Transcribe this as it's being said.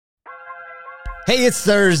Hey, it's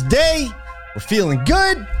Thursday. We're feeling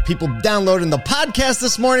good. People downloading the podcast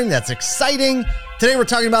this morning. That's exciting. Today we're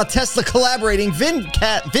talking about Tesla collaborating,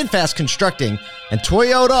 VinFast constructing, and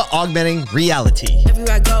Toyota augmenting reality.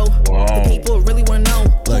 Everywhere I go, the people really want to know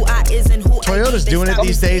who I is and who Toyota's doing it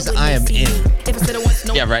these days. I am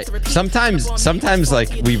in. Yeah, right. Sometimes like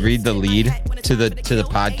we read the lead to the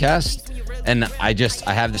podcast, and I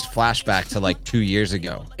have this flashback to like 2 years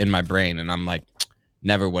ago in my brain, and I'm like,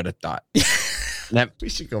 never would have thought. We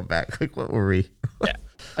should go back. Like, what were we? Yeah.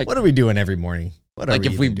 Like, what are we doing every morning? Like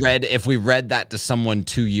if we read that to someone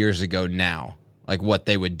 2 years ago now, like what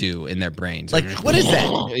they would do in their brains. Like, what is that?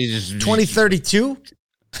 2032?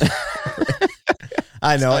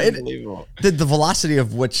 I know the velocity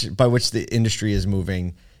of by which the industry is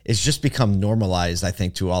moving is just become normalized, I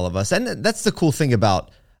think, to all of us. And that's the cool thing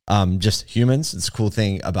about just humans. It's a cool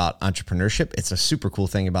thing about entrepreneurship. It's a super cool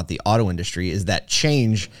thing about the auto industry is that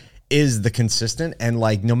change is the consistent. And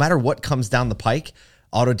like, no matter what comes down the pike,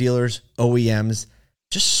 auto dealers, OEMs,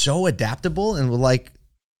 just so adaptable. And we're like,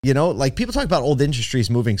 you know, like people talk about old industries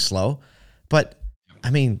moving slow, but I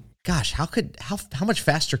mean, gosh, how much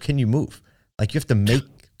faster can you move? Like you have to make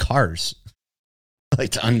cars. Like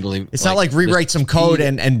it's unbelievable. It's not like rewrite some code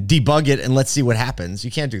and debug it and let's see what happens.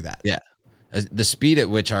 You can't do that. Yeah. The speed at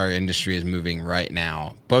which our industry is moving right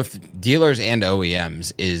now, both dealers and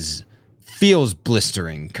OEMs, feels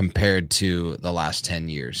blistering compared to the last 10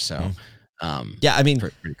 years. So, yeah, I mean,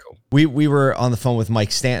 pretty cool. We were on the phone with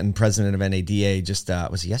Mike Stanton, president of NADA, just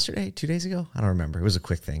was it yesterday, 2 days ago? I don't remember. It was a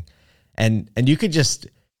quick thing, and you could just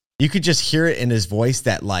hear it in his voice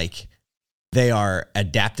that like they are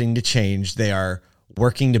adapting to change, they are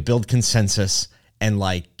working to build consensus, and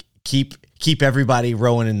like keep everybody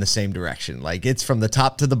rowing in the same direction. Like it's from the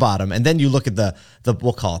top to the bottom, and then you look at the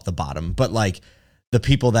we'll call it the bottom, but like the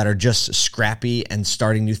people that are just scrappy and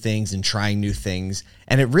starting new things and trying new things.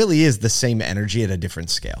 And it really is the same energy at a different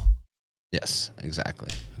scale. Yes, exactly.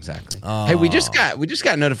 Oh. Hey, we just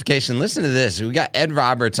got notification. Listen to this. We got Ed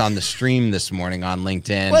Roberts on the stream this morning on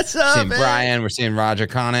LinkedIn. What's up, we're seeing Brian, we're seeing Roger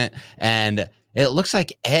Connett, and it looks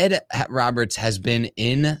like Ed Roberts has been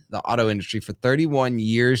in the auto industry for 31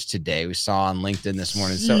 years today. We saw on LinkedIn this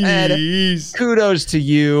morning. So Ed, kudos to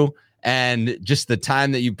you. And just the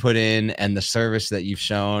time that you put in and the service that you've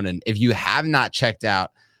shown. And if you have not checked out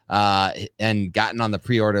and gotten on the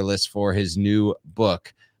pre-order list for his new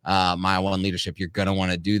book, Mile One Leadership, you're going to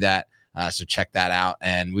want to do that. So check that out.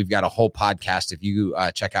 And we've got a whole podcast. If you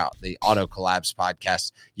check out the Auto Collabs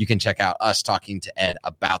podcast, you can check out us talking to Ed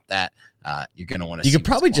about that. You're going to want to You could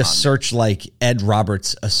probably just search like Ed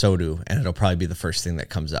Roberts Asodu, and it'll probably be the first thing that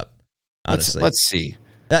comes up. Honestly. Let's see.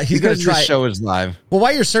 He's going to try. The show is live. Well,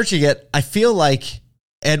 while you're searching it, I feel like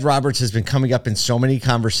Ed Roberts has been coming up in so many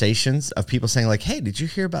conversations of people saying like, "Hey, did you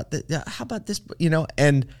hear about that? How about this?" You know,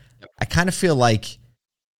 and I kind of feel like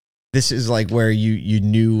this is like where you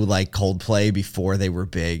knew like Coldplay before they were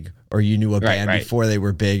big, or you knew a band before they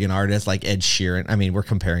were big, an artist like Ed Sheeran. I mean, we're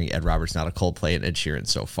comparing Ed Roberts now to Coldplay and Ed Sheeran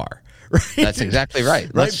so far. Right? That's exactly right.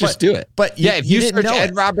 Let's just do it. But if you search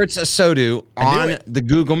Ed Roberts Asodu on the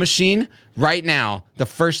Google machine right now, the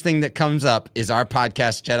first thing that comes up is our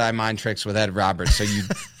podcast, Jedi Mind Tricks with Ed Roberts. So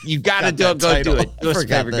you got to go do it. Do us a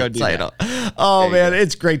favor, go do that. Oh man,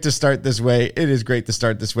 it's great to start this way. It is great to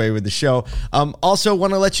start this way with the show. Also,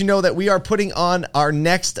 want to let you know that we are putting on our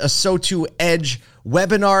next Asotu Edge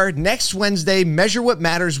webinar next Wednesday. Measure What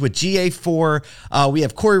Matters with GA4. We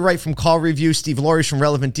have Corey Wright from Call Review, Steve Laurie from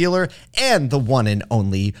Relevant Dealer, and the one and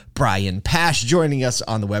only Brian Pash joining us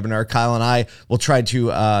on the webinar. Kyle and I will try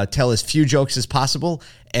to tell as few jokes as possible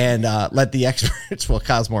and let the experts, well,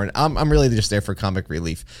 Kyle's more, I'm really just there for comic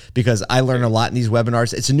relief because I learn a lot in these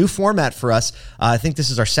webinars. It's a new format for us. I think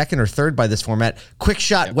this is our second or third by this format. Quick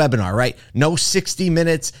shot webinar, right? No 60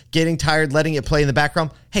 minutes, getting tired, letting it play in the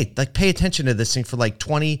background. Hey, like pay attention to this thing for like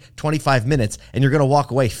 20, 25 minutes, and you're going to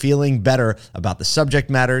walk away feeling better about the subject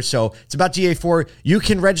matter. So it's about GA4. You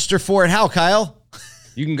can register for it. How, Kyle?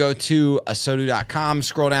 You can go to asodu.com,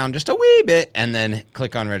 scroll down just a wee bit, and then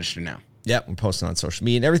click on register now. Yep, we're posting on social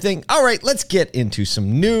media and everything. All right, let's get into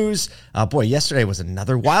some news. Boy, yesterday was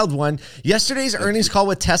another wild one. Yesterday's earnings call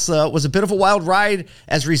with Tesla was a bit of a wild ride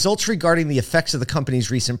as results regarding the effects of the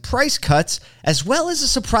company's recent price cuts, as well as a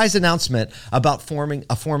surprise announcement about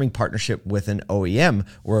forming partnership with an OEM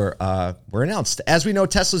were announced. As we know,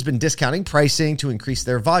 Tesla's been discounting pricing to increase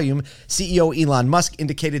their volume. CEO Elon Musk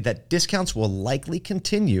indicated that discounts will likely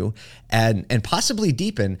continue and possibly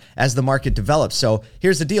deepen as the market develops. So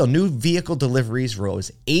here's the deal. New vehicle deliveries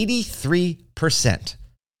rose 83%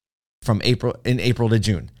 from April to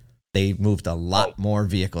June. They moved a lot more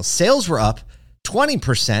vehicles. Sales were up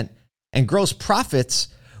 20%, and gross profits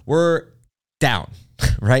were down,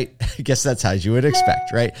 right? I guess that's how you would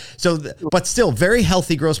expect, right? So, but still very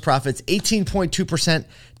healthy gross profits, 18.2%,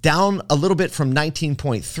 down a little bit from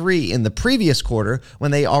 19.3 in the previous quarter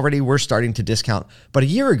when they already were starting to discount. But a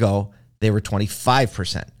year ago, they were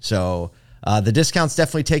 25%. So the discount's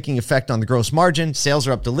definitely taking effect on the gross margin. Sales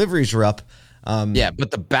are up, deliveries are up.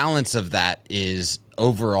 But the balance of that is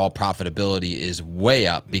overall profitability is way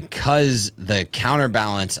up because the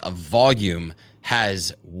counterbalance of volume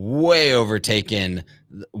has way overtaken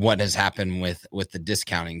what has happened with the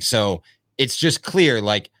discounting. So it's just clear,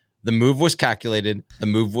 like the move was calculated, the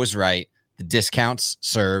move was right, the discounts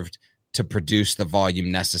served to produce the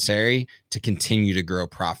volume necessary to continue to grow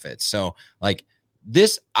profits. So like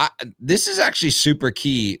this is actually super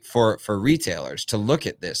key for retailers to look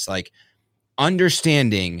at this, like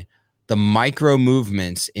understanding the micro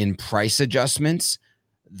movements in price adjustments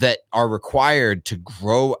that are required to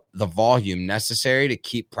grow the volume necessary to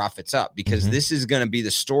keep profits up, because this is going to be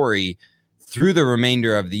the story through the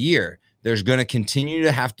remainder of the year. There's going to continue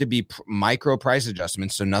to have to be micro price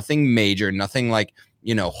adjustments. So nothing major, nothing like,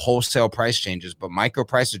 wholesale price changes, but micro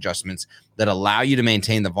price adjustments that allow you to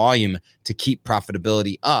maintain the volume to keep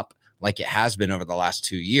profitability up like it has been over the last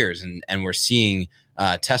 2 years. And we're seeing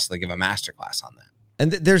Tesla give a masterclass on that.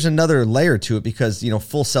 And there's another layer to it because,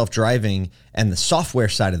 full self-driving and the software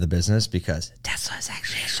side of the business, because Tesla is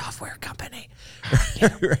actually a software company,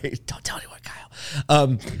 right? Don't tell anyone,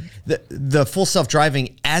 Kyle. The full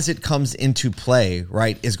self-driving, as it comes into play,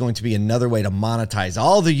 right, is going to be another way to monetize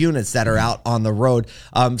all the units that are out on the road.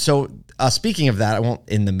 So speaking of that, I won't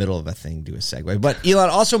in the middle of a thing do a segue, but Elon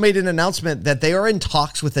also made an announcement that they are in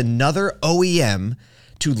talks with another OEM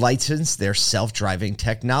to license their self-driving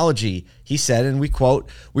technology. He said, and we quote,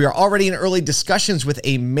 "We are already in early discussions with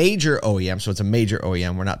a major OEM." So it's a major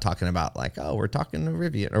OEM. We're not talking about like, oh, we're talking to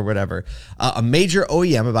Rivian or whatever. A major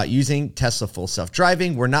OEM about using Tesla full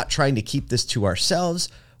self-driving. We're not trying to keep this to ourselves.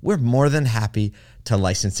 We're more than happy to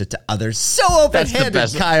license it to others. So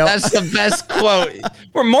open-handed, Kyle. That's the best quote.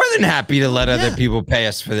 We're more than happy to let other people pay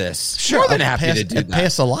us for this. Sure, more than happy to do that. Pay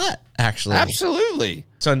us a lot, actually. Absolutely.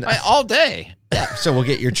 So all day. Yeah, so we'll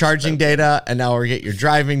get your charging data, and now we'll get your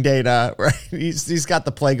driving data. Right? He's got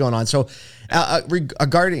the play going on. So,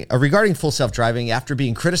 regarding full self-driving, after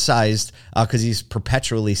being criticized because he's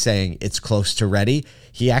perpetually saying it's close to ready,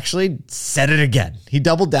 he actually said it again. He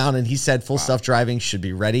doubled down and he said full self-driving should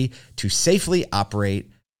be ready to safely operate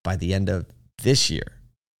by the end of this year.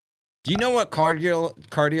 Do you know what car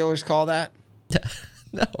dealers call that?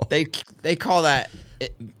 No, they call that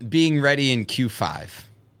being ready in Q5.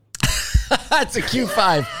 That's a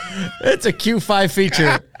Q5. It's a Q5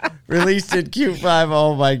 feature released in Q5.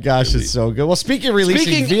 Oh my gosh, it's so good. Well, speaking of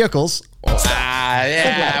releasing vehicles. We are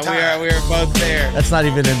both there. That's not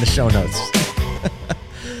even in the show notes.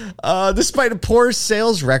 Despite a poor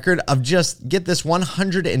sales record of just, get this,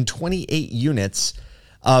 128 units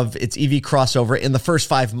of its EV crossover in the first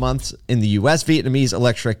 5 months in the U.S., Vietnamese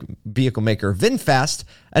electric vehicle maker VinFast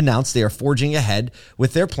announced they are forging ahead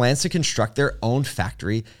with their plans to construct their own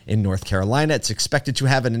factory in North Carolina. It's expected to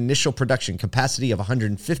have an initial production capacity of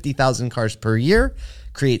 150,000 cars per year,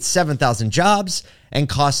 create 7,000 jobs, and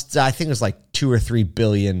costs, I think it was like $2 or $3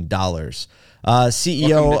 billion. CEO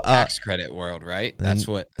Welcome to tax credit world, right? That's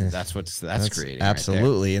creating.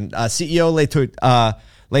 Absolutely. Right, and CEO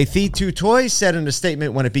Lethitu Toy said in a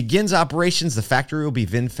statement, when it begins operations, the factory will be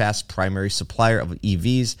VinFast's primary supplier of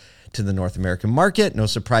EVs to the North American market. No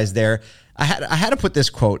surprise there. I had to put this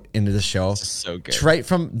quote into the show. This is so good. It's right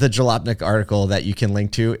from the Jalopnik article that you can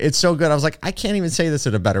link to. It's so good. I was like, I can't even say this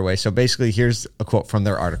in a better way. So basically, here's a quote from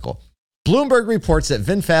their article. Bloomberg reports that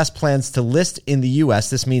VinFast plans to list in the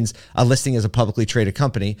U.S., this means a listing as a publicly traded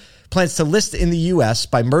company, plans to list in the U.S.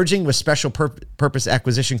 by merging with special purpose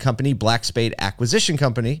acquisition company Black Spade Acquisition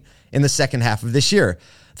Company in the second half of this year.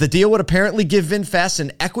 The deal would apparently give VinFast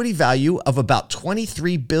an equity value of about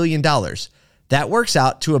 $23 billion. That works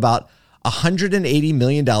out to about $180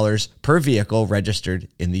 million per vehicle registered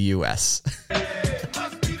in the U.S.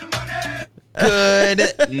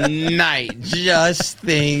 Good night. Just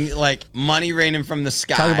think, like, money raining from the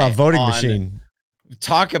sky. Talk about voting machine.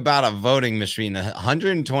 Talk about a voting machine.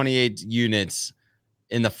 128 units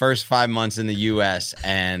in the first 5 months in the U.S.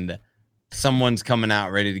 and someone's coming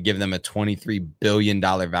out ready to give them a $23 billion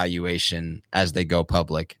valuation as they go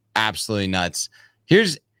public. Absolutely nuts.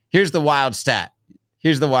 Here's the wild stat.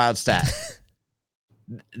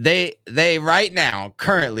 They right now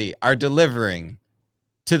currently are delivering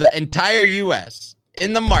to the entire U.S.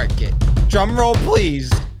 in the market, drum roll please,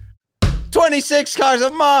 26 cars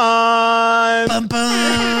a month. Bum,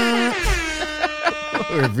 bum.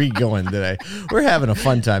 We're re-going today. We're having a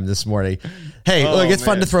fun time this morning. Hey, look, it's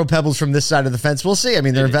fun to throw pebbles from this side of the fence. We'll see. I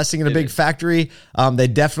mean, they're investing in a big factory. They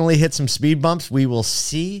definitely hit some speed bumps. We will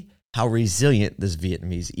see how resilient this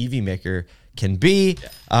Vietnamese EV maker can be.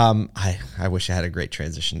 I wish I had a great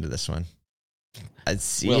transition to this one. We'll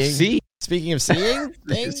see. Speaking of seeing,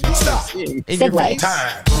 things Segue.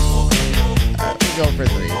 time. Go for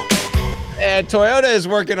 3. And Toyota is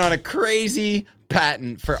working on a crazy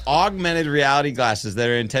patent for augmented reality glasses that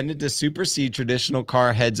are intended to supersede traditional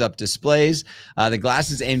car heads-up displays. The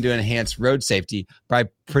glasses aim to enhance road safety by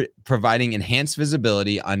providing enhanced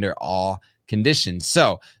visibility under all conditions.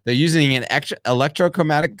 So they're using an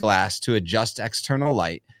electrochromatic glass to adjust external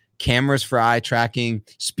light, cameras for eye tracking,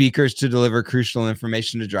 speakers to deliver crucial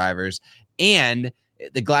information to drivers, and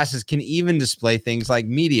the glasses can even display things like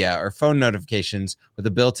media or phone notifications with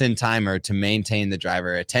a built-in timer to maintain the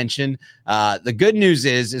driver attention. The good news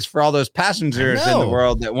is for all those passengers in the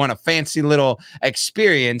world that want a fancy little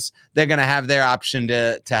experience, they're going to have their option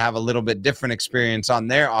to have a little bit different experience on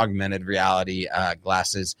their augmented reality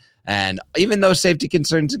glasses. And even though safety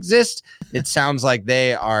concerns exist, it sounds like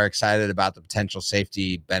they are excited about the potential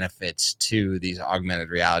safety benefits to these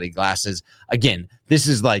augmented reality glasses. Again, this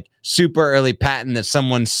is like super early patent that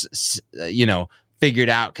someone's, figured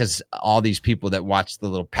out because all these people that watch the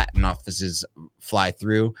little patent offices fly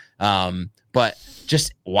through. But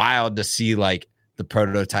just wild to see like the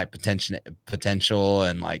prototype potential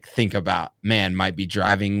and like think about, man, might be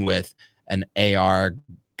driving with an AR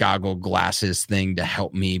goggle glasses thing to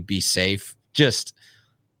help me be safe. Just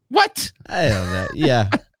what? I don't know. Yeah,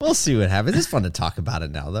 we'll see what happens. It's fun to talk about it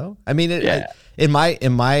now, though. I mean, in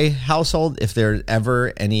my household, if there's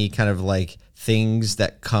ever any kind of like things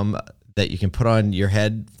that you can put on your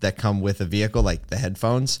head that come with a vehicle, like the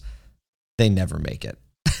headphones, they never make it.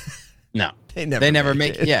 No, they never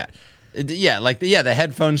make it. Yeah. The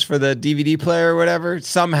headphones for the DVD player or whatever,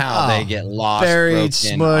 somehow they get lost, buried,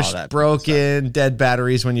 smushed, broken, dead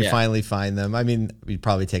batteries when you finally find them. I mean, we'd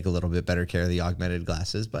probably take a little bit better care of the augmented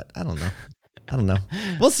glasses, but I don't know.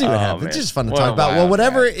 We'll see what happens. It's just fun to talk about. Well,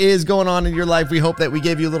 whatever is going on in your life, we hope that we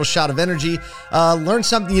gave you a little shot of energy, learn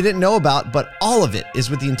something you didn't know about, but all of it is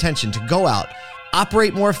with the intention to go out,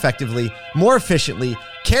 operate more effectively, more efficiently,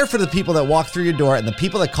 care for the people that walk through your door and the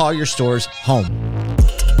people that call your stores home.